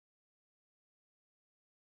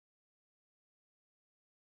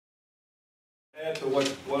Add to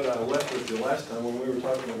what I left with you last time when we were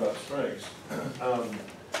talking about strengths. I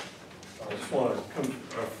just want to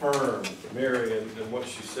affirm Mary and what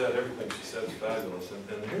she said. Everything she said is fabulous.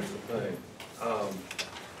 And here's the thing.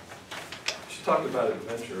 She talked about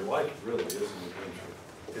adventure. Life really is an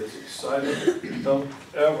adventure. It's exciting. Don't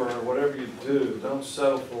ever, whatever you do, don't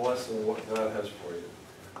settle for less than what God has for you.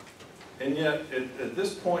 And yet, at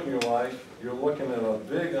this point in your life, you're looking at a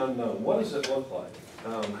big unknown. What does it look like?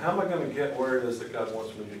 How am I going to get where it is that God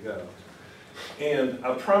wants me to go? And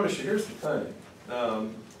I promise you, here's the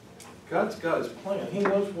thing. God's got His plan. He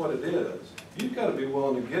knows what it is. You've got to be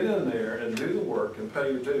willing to get in there and do the work and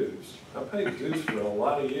pay your dues. I paid dues for a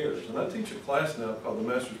lot of years. And I teach a class now called the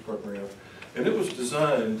Master's Program. And it was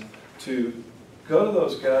designed to go to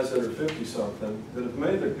those guys that are 50-something that have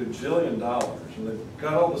made a gajillion dollars and they've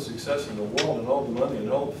got all the success in the world and all the money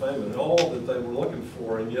and all the fame and all that they were looking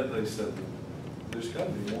for, and yet they said, there's got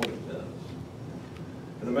to be more than this.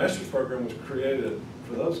 And the Master's Program was created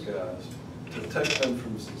for those guys to take them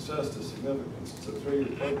from success to significance. It's a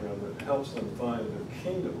 3-year program that helps them find their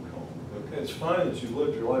kingdom calling. Okay, it's fine that you've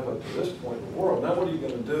lived your life up to this point in the world. Now what are you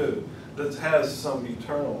going to do that has some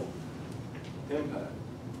eternal impact?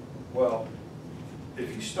 Well,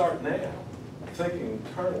 if you start now thinking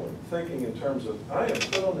eternally, thinking in terms of, I am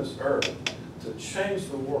put on this earth to change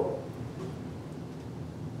the world,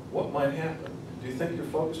 what might happen? Do you think your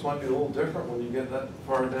focus might be a little different when you get that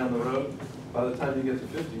far down the road? By the time you get to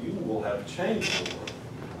 50, you will have changed the world.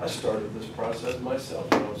 I started this process myself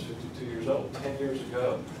when I was 52 years old, 10 years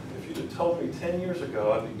ago. If you'd have told me 10 years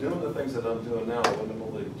ago I'd be doing the things that I'm doing now, I wouldn't have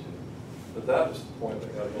believed you. But that was the point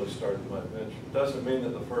that God really started my adventure. It doesn't mean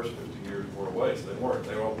that the first 50 years were a waste. They weren't.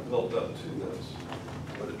 They were all built up to this.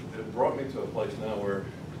 But it brought me to a place now where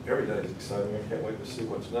every day is exciting. I can't wait to see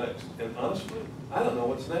what's next. And honestly, I don't know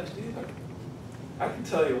what's next either. I can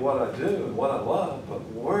tell you what I do and what I love, but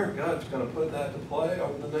where God's going to put that to play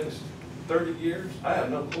over the next 30 years, I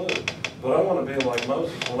have no clue. But I want to be like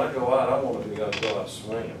Moses. When I go out, I want to go out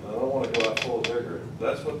swinging. I don't want to go out full of vigor.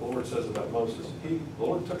 That's what the Lord says about Moses. The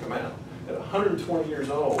Lord took him out at 120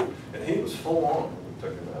 years old, and he was full on when he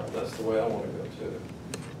took him out. That's the way I want to go too.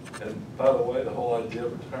 And by the way, the whole idea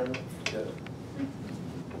of retirement, forget it.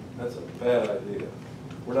 That's a bad idea.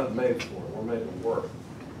 We're not made for it. We're made to work.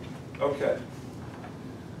 Okay.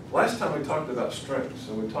 Last time we talked about strengths,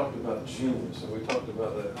 and we talked about genius, and we talked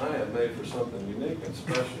about that I am made for something unique and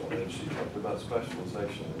special, and she talked about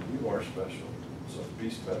specialization, and you are special, so be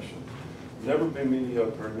special. Never be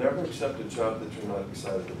mediocre, never accept a job that you're not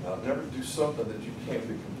excited about, never do something that you can't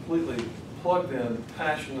be completely plugged in,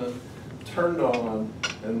 passionate, turned on,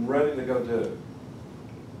 and ready to go do.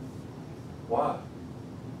 Why?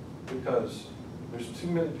 Because there's too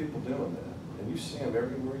many people doing that, and you see them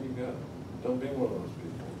everywhere you go. Don't be one of those people.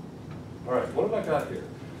 All right, what have I got here?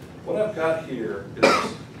 What I've got here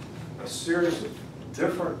is a series of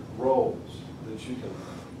different roles that you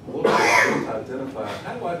can look at and identify.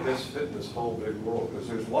 How do I best fit in this whole big world? Because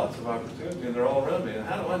there's lots of opportunity and they're all around me. And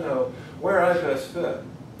how do I know where I best fit?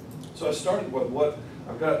 So I started with what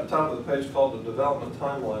I've got at the top of the page called the development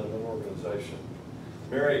timeline of an organization.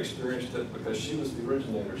 Mary experienced it because she was the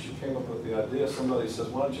originator. She came up with the idea. Somebody says,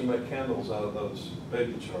 why don't you make candles out of those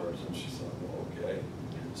baby jars? And she said, well, okay.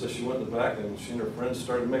 So she went in the back and she and her friends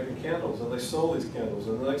started making candles, and they sold these candles.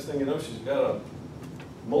 And the next thing you know, she's got a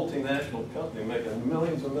multinational company making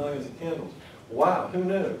millions and millions of candles. Wow, who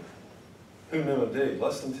knew? Who knew indeed?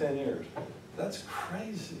 Less than 10 years. That's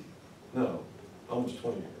crazy. No, almost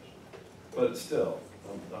 20 years. But it's still,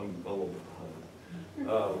 I'm a little bit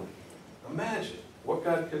behind. Imagine what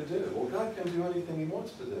God could do. Well, God can do anything He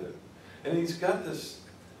wants to do. And He's got this.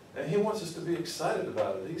 And He wants us to be excited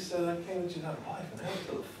about it. He said, I came that you have life and have it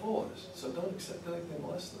to the fullest. So don't accept anything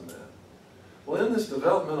less than that. Well, in this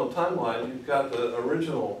developmental timeline, you've got the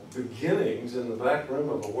original beginnings in the back room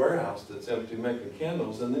of a warehouse that's empty making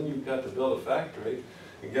candles. And then you've got to build a factory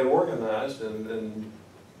and get organized and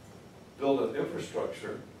build an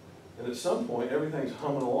infrastructure. And at some point, everything's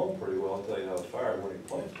humming along pretty well until you have a fire when your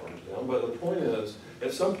plant burns down. But the point is,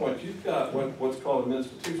 at some point, you've got what's called an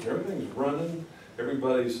institution. Everything's running.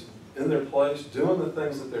 Everybody's in their place, doing the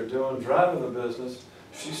things that they're doing, driving the business.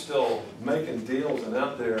 She's still making deals and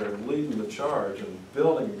out there and leading the charge and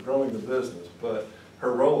building and growing the business. But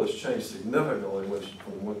her role has changed significantly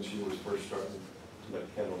from when she was first starting to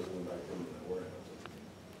make candles in the back room of that warehouse.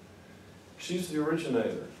 She's the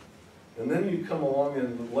originator. And then you come along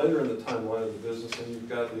and later in the timeline of the business and you've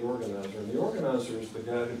got the organizer. And the organizer is the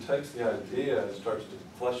guy who takes the idea and starts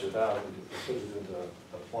to flesh it out and put it into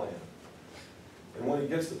a plan. And when he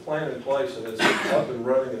gets the plan in place and it's up and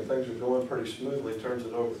running and things are going pretty smoothly, he turns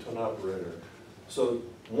it over to an operator. So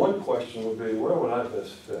one question would be, where would I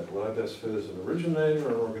best fit? Would I best fit as an originator,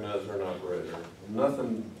 an organizer, an operator?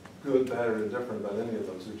 Nothing good, bad, or indifferent about any of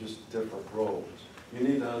those. They're just different roles. You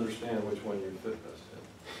need to understand which one you fit best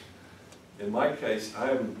in. In my case,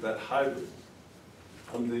 I am that hybrid.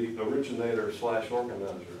 I'm the originator /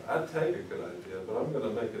 organizer. I'd take a good idea, but I'm going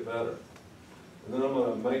to make it better. And then I'm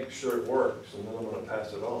going to make sure it works, and then I'm going to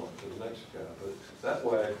pass it on to the next guy. But that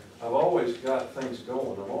way, I've always got things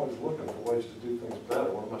going. I'm always looking for ways to do things better.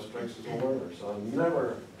 One of my strengths is a learner, so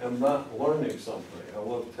I am not learning something. I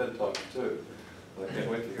love TED Talks too. And I can't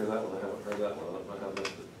wait to hear that one. I haven't heard that one. I don't know how I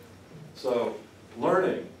missed it. So,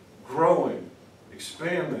 learning, growing,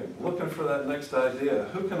 expanding, looking for that next idea.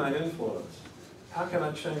 Who can I influence? How can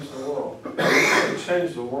I change the world? You're going to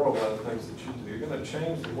change the world by the things that you do. You're going to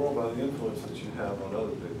change the world by the influence that you have on other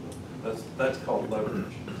people. That's called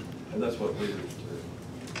leverage. And that's what leaders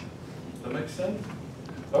do. Does that make sense?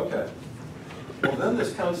 Okay. Well, then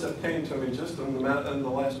this concept came to me just in the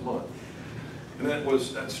last month. And it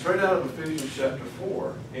was straight out of Ephesians chapter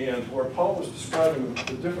 4, and where Paul was describing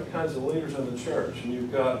the different kinds of leaders in the church. And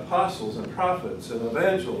you've got apostles and prophets and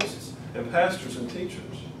evangelists and pastors and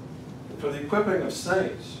teachers, for the equipping of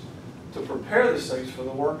saints, to prepare the saints for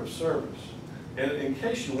the work of service. And in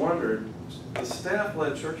case you wondered, the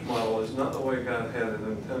staff-led church model is not the way God had it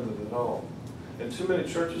intended at all. And too many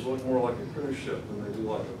churches look more like a cruise ship than they do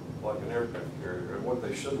like an aircraft carrier. And what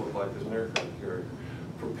they should look like is an aircraft carrier.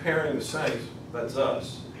 Preparing the saints, that's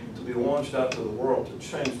us, to be launched out to the world, to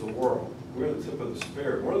change the world. We're the tip of the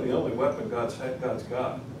spear. We're the only weapon God's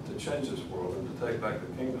got to change this world and to take back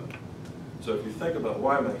the kingdom. So if you think about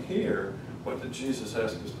why am I here, what did Jesus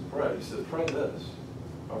ask us to pray? He said, pray this.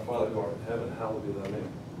 Our Father who art in heaven, hallowed be thy name.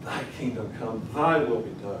 Thy kingdom come, thy will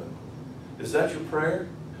be done. Is that your prayer?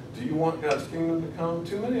 Do you want God's kingdom to come?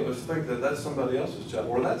 Too many of us think that that's somebody else's job,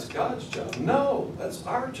 or that's God's job. No, that's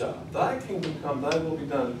our job. Thy kingdom come, thy will be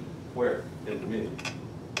done. Where? In me.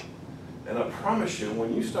 And I promise you,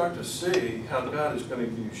 when you start to see how God is going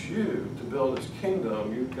to use you to build his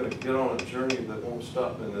kingdom, you're going to get on a journey that won't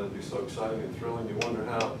stop, and it'll be so exciting and thrilling. You wonder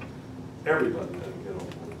how everybody can get on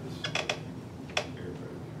board this. Because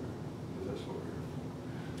that's what we're here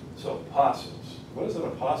for. So apostles. What is an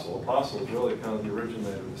apostle? Apostle is really kind of the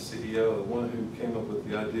originator, the CEO, the one who came up with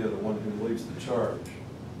the idea, the one who leads the charge.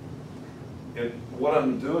 And what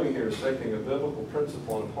I'm doing here is taking a biblical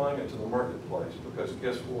principle and applying it to the marketplace, because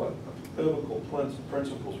guess what? Biblical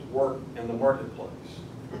principles work in the marketplace.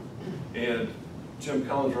 And Jim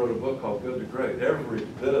Collins wrote a book called Good to Great. Every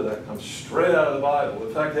bit of that comes straight out of the Bible.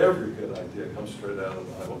 In fact, every good idea comes straight out of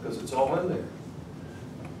the Bible because it's all in there.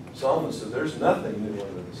 Solomon said, there's nothing new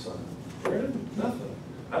under the sun. There isn't nothing.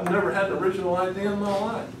 I've never had an original idea in my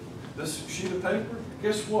life. This sheet of paper,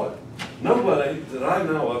 guess what? Nobody that I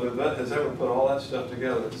know of has ever put all that stuff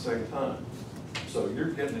together at the same time. So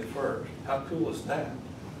you're getting it first. How cool is that?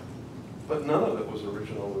 But none of it was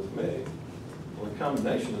original with me. Well, the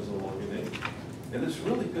combination is a little unique. And it's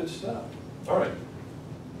really good stuff. All right,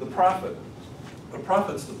 the prophet. The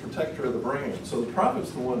prophet's the protector of the brand. So the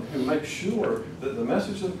prophet's the one who makes sure that the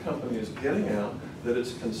message of the company is getting out, that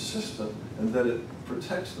it's consistent, and that it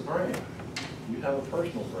protects the brand. You have a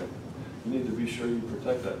personal brand. You need to be sure you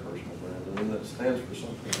protect that personal brand, and then that stands for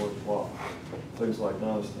something worthwhile. Things like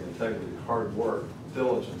honesty, integrity, hard work,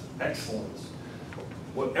 diligence, excellence.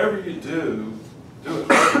 Whatever you do, do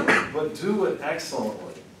it excellently, but do it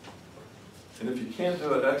excellently. And if you can't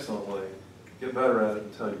do it excellently, get better at it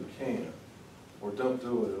until you can, or don't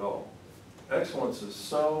do it at all. Excellence is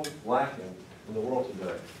so lacking in the world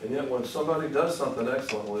today. And yet when somebody does something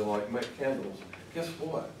excellently, like make candles, guess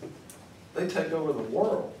what? They take over the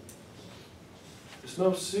world. It's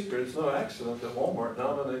no secret, it's no accident that Walmart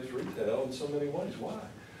dominates retail in so many ways. Why?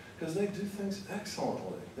 Because they do things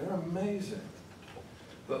excellently. They're amazing.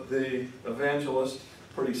 But the evangelist,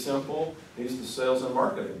 pretty simple. He's the sales and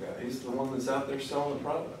marketing guy. He's the one that's out there selling the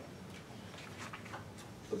product.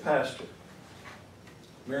 The pastor.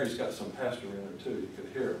 Mary's got some pastor in her too. You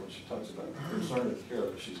could hear it when she talks about the concern and care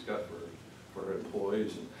that she's got for her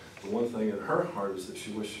employees. And the one thing in her heart is that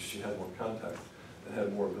she wishes she had more contact and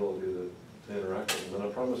had more ability to interact with them. And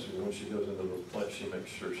I promise you, when she goes into those plants, she makes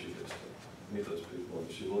sure she gets to meet those people. And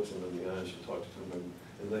she looks them in the eye and she talks to them,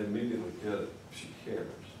 and they immediately get it. She cares.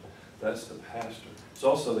 That's the pastor. It's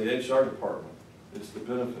also the HR department. It's the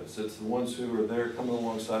benefits. It's the ones who are there coming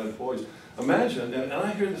alongside employees. Imagine, and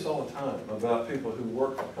I hear this all the time about people who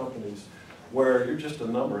work for companies where you're just a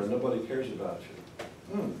number and nobody cares about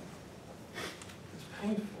you. It's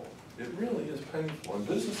painful. It really is painful. And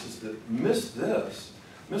businesses that miss this,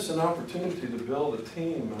 miss an opportunity to build a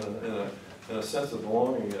team and a sense of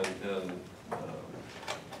belonging and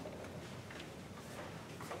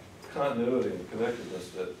continuity and connectedness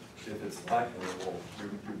that if it's lacking,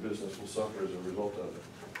 your business will suffer as a result of it.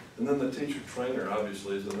 And then the teacher trainer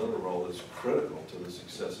obviously is another role that's critical to the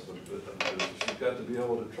success of a business. You've got to be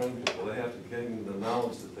able to train people. They have to gain the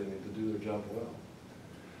knowledge that they need to do their job well.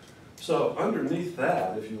 So underneath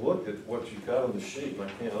that, if you look at what you've got on the sheet, and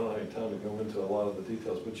I don't have any time to go into a lot of the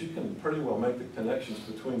details, but you can pretty well make the connections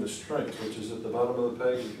between the strengths, which is at the bottom of the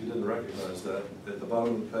page, if you didn't recognize that. At the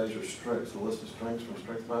bottom of the page are strengths, a list of strengths from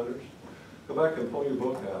StrengthsFinders. Go back and pull your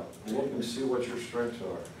book out and look and see what your strengths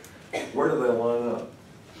are. Where do they line up?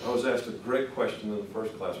 I was asked a great question in the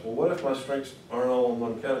first class. Well, what if my strengths aren't all in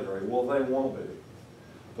one category? Well, they won't be.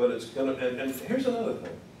 But it's going to, and here's another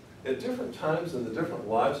thing. At different times in the different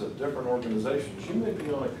lives of different organizations, you may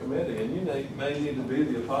be on a committee and you may need to be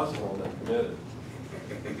the apostle on that committee,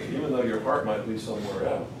 even though your heart might be somewhere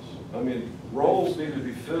else. I mean, roles need to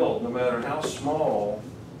be filled no matter how small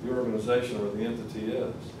the organization or the entity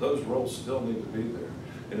is. Those roles still need to be there.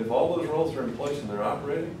 And if all those roles are in place and they're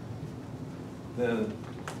operating, then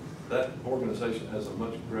that organization has a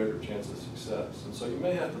much greater chance of success. And so you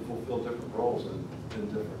may have to fulfill different roles in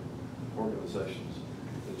different organizations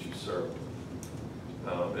that you serve.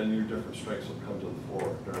 And your different strengths will come to the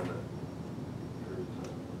fore during that period of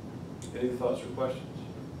time. Any thoughts or questions?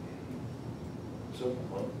 Simple,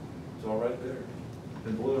 huh? It's all right there.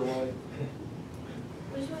 In blue and white.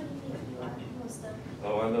 Which one do you think you are most of?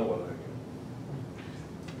 Oh, I know what I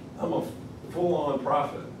am. I'm a full-on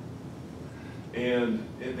prophet. And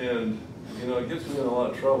you know, it gets me in a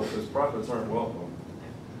lot of trouble because prophets aren't welcome.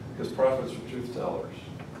 Because prophets are truth tellers.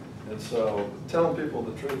 And so telling people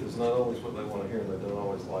the truth is not always what they want to hear, and they don't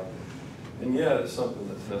always like it. And yet it's something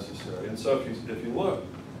that's necessary. And so if you look,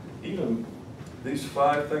 even these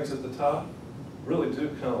 5 things at the top really do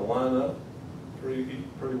kind of line up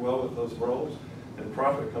pretty well with those roles. And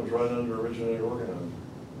prophet comes right under originator organizer.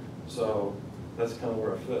 So that's kind of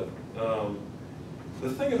where I fit. The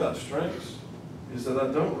thing about strengths is that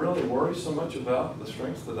I don't really worry so much about the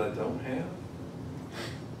strengths that I don't have.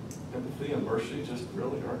 Empathy and mercy just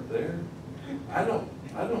really aren't there. I don't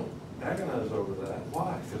agonize over that.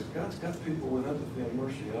 Why? Because God's got people with empathy and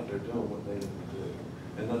mercy out there doing what they need to do.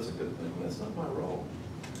 And that's a good thing. That's not my role.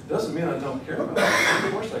 Doesn't mean I don't care about people.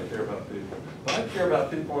 Of course I care about people. But I care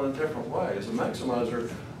about people in a different way. As a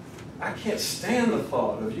maximizer, I can't stand the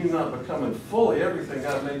thought of you not becoming fully everything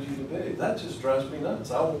God made you to be. That just drives me nuts.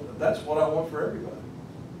 That's what I want for everybody.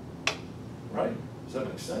 Right? Does that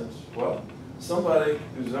make sense? Well, somebody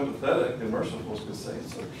who's empathetic and merciful is going to say,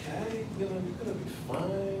 it's okay, you know, you're going to be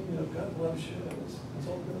fine, you know, God loves you, and it's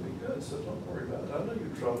all going to be good, so don't worry about it. I know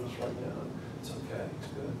you're troubled right now. It's okay, it's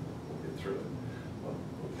good, we'll get through it. Well,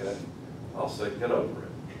 okay, I'll say get over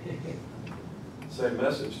it. Same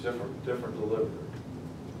message, different delivery.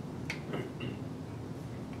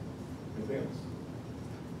 Anything else?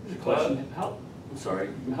 There's a question.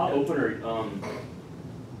 How open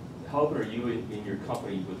are you in your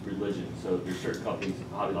company with religion? So there's certain companies,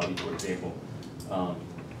 Hobby Lobby, for example,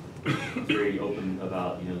 very open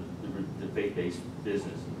about the faith-based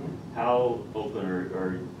business. Mm-hmm. How open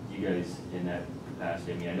are you guys in that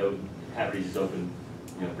capacity? I mean, I know Haverty's is open,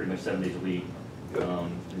 pretty much 7 days a week,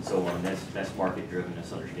 and so on. That's market-driven.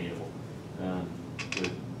 That's understandable.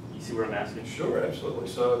 But you see where I'm asking? Sure, absolutely.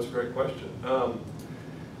 So it's a great question.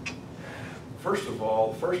 First of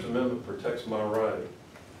all, the First Amendment protects my right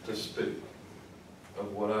to speak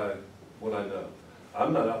of what I know.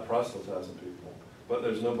 I'm not out proselytizing people, but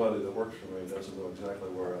there's nobody that works for me that doesn't know exactly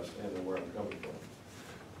where I stand and where I'm coming from.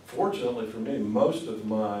 Fortunately for me, most of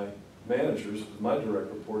my managers, my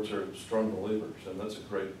direct reports are strong believers, and that's a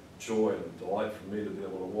great joy and a delight for me to be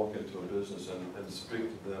able to walk into a business and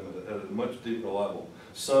speak to them at a much deeper level.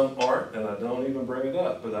 Some aren't, and I don't even bring it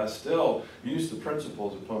up, but I still use the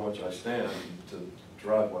principles upon which I stand to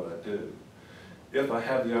drive what I do. If I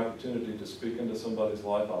have the opportunity to speak into somebody's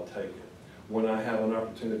life, I'll take it. When I have an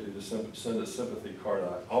opportunity to send a sympathy card,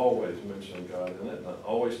 I always mention God in it, and I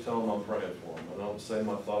always tell them I'm praying for them. I don't say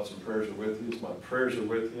my thoughts and prayers are with you. It's my prayers are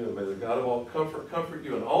with you, and may the God of all comfort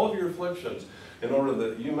you in all of your afflictions, in order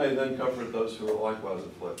that you may then comfort those who are likewise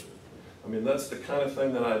afflicted. I mean, that's the kind of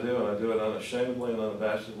thing that I do, and I do it unashamedly and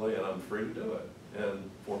unabashedly, and I'm free to do it. And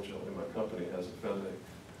fortunately, my company hasn't found any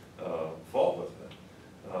fault with it.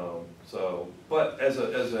 But as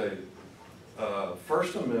a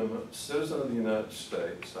First Amendment citizen of the United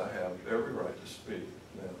States, I have every right to speak.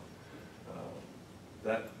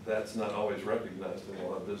 Now, that's not always recognized, and a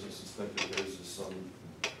lot of businesses think that there's some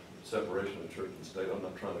separation of church and state. I'm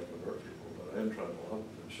not trying to convert people, but I am trying to love them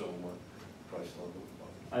and show them what Christ loved them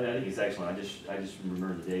I think it's excellent. I just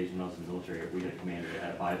remember the days when I was in the military, we had a commander that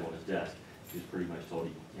had a Bible on his desk. He was pretty much told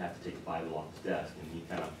you have to take the Bible off his desk, and he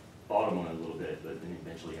kind of fought him on it a little bit, but then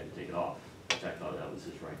eventually had to take it off. Which I thought that was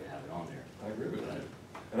his right to have it on there. I agree with you.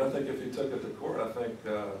 And I think if he took it to court, I think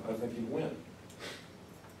he'd win.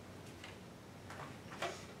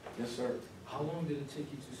 Yes, sir. How long did it take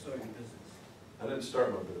you to start your business? I didn't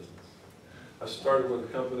start my business. I started with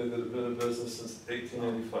a company that had been in business since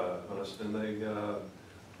 1885.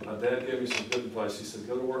 My dad gave me some good advice. He said,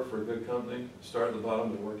 go to work for a good company, start at the bottom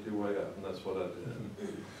and work your way up. And that's what I did.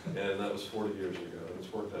 And that was 40 years ago, and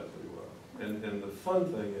it's worked out pretty well. And the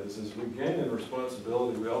fun thing is we gain in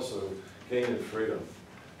responsibility, we also gain in freedom.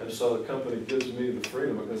 And so the company gives me the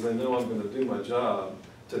freedom because they know I'm going to do my job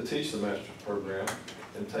to teach the master's program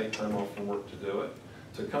and take time off from work to do it,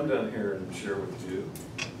 to come down here and share with you,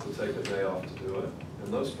 to take a day off to do it,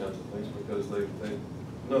 and those kinds of things, because they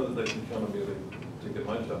know that they can count on me to get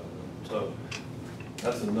my job done. So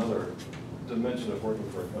that's another dimension of working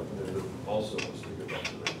for a company that also wants to give back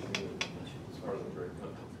to their community as far as a great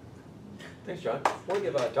company. Thanks, John. I want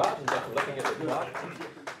to give Dot, who's looking at the clock.